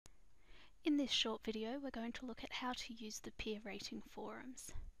In this short video, we're going to look at how to use the peer rating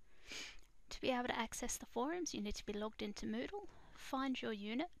forums. To be able to access the forums, you need to be logged into Moodle, find your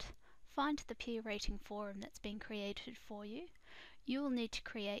unit, find the peer rating forum that's been created for you. You will need to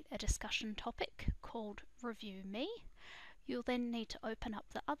create a discussion topic called Review Me. You'll then need to open up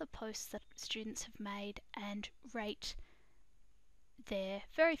the other posts that students have made and rate their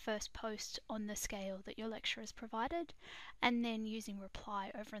very first post on the scale that your lecturer has provided, and then using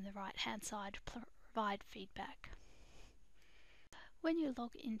reply over on the right hand side provide feedback. When you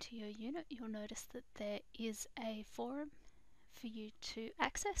log into your unit, you'll notice that there is a forum for you to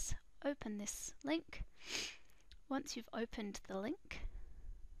access. Open this link. Once you've opened the link,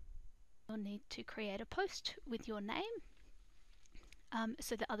 you'll need to create a post with your name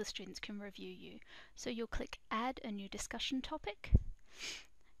so that other students can review you. So you'll click Add a New Discussion Topic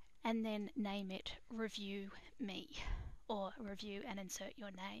and then name it Review Me, or review and insert your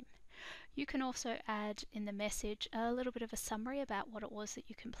name. You can also add in the message a little bit of a summary about what it was that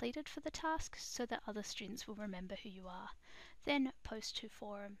you completed for the task so that other students will remember who you are. Then post to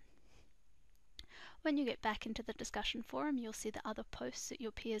forum. When you get back into the discussion forum, you'll see the other posts that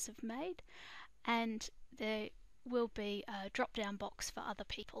your peers have made, and there will be a drop down box for other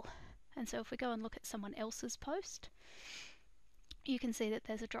people. And so if we go and look at someone else's post, you can see that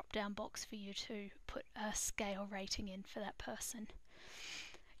there's a drop down box for you to put a scale rating in for that person.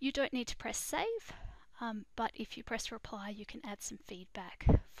 You don't need to press save, but if you press reply, you can add some feedback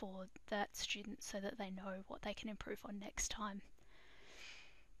for that student so that they know what they can improve on next time.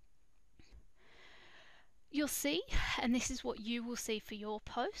 You'll see, and this is what you will see for your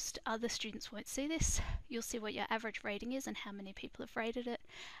post, other students won't see this. You'll see what your average rating is and how many people have rated it,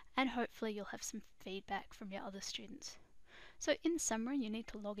 and hopefully you'll have some feedback from your other students. So in summary, you need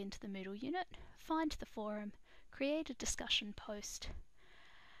to log into the Moodle unit, find the forum, create a discussion post,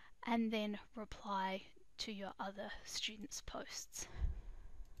 and then reply to your other students' posts.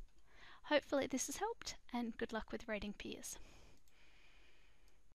 Hopefully this has helped, and good luck with rating peers.